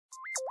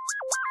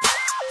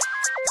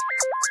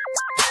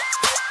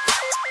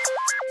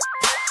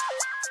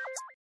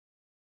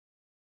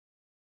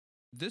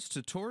This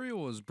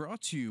tutorial is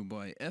brought to you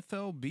by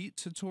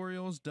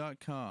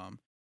flbeattutorials.com.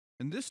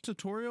 In this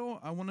tutorial,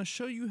 I want to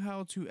show you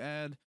how to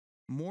add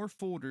more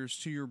folders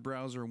to your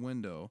browser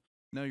window.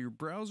 Now, your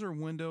browser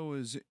window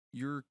is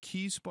your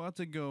key spot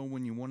to go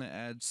when you want to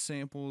add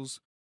samples,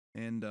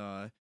 and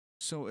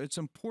so it's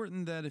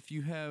important that if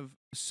you have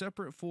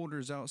separate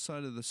folders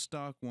outside of the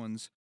stock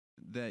ones,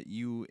 that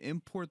you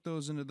import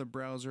those into the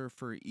browser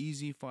for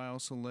easy file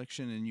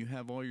selection, and you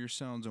have all your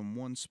sounds in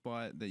one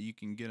spot that you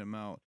can get them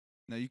out.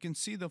 Now you can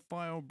see the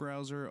file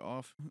browser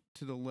off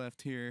to the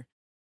left here,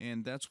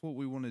 and that's what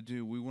we want to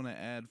do. We want to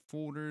add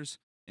folders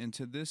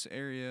into this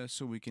area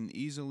so we can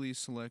easily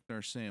select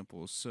our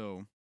samples.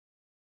 So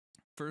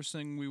first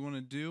thing we want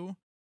to do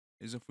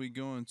is, if we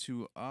go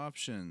into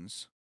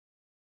options,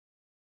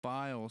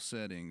 file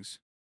settings,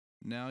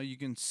 now you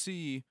can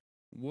see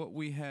what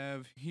we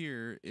have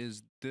here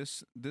is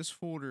this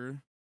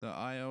folder, the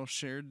IL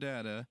shared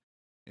data,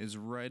 is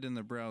right in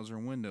the browser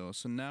window.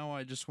 So now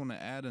I just want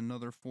to add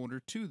another folder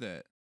to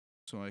that.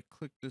 So I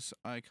click this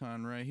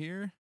icon right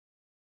here.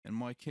 In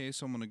my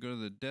case, I'm going to go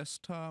to the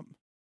desktop,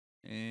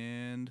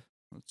 and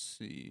let's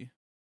see.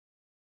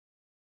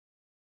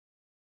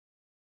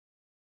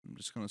 I'm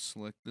just going to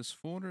select this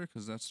folder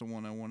because that's the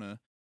one I want to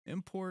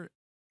import,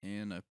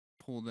 and I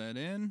pull that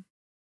in.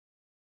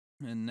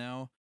 And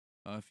now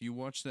if you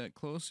watch that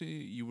closely,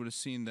 you would have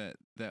seen that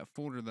that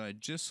folder that I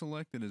just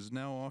selected is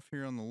now off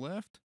here on the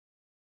left.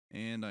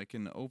 And I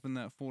can open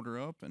that folder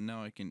up, and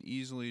now I can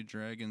easily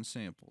drag in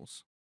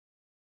samples.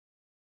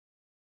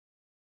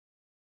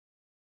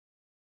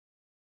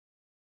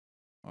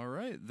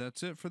 Alright,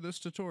 that's it for this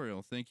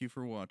tutorial. Thank you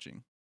for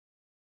watching.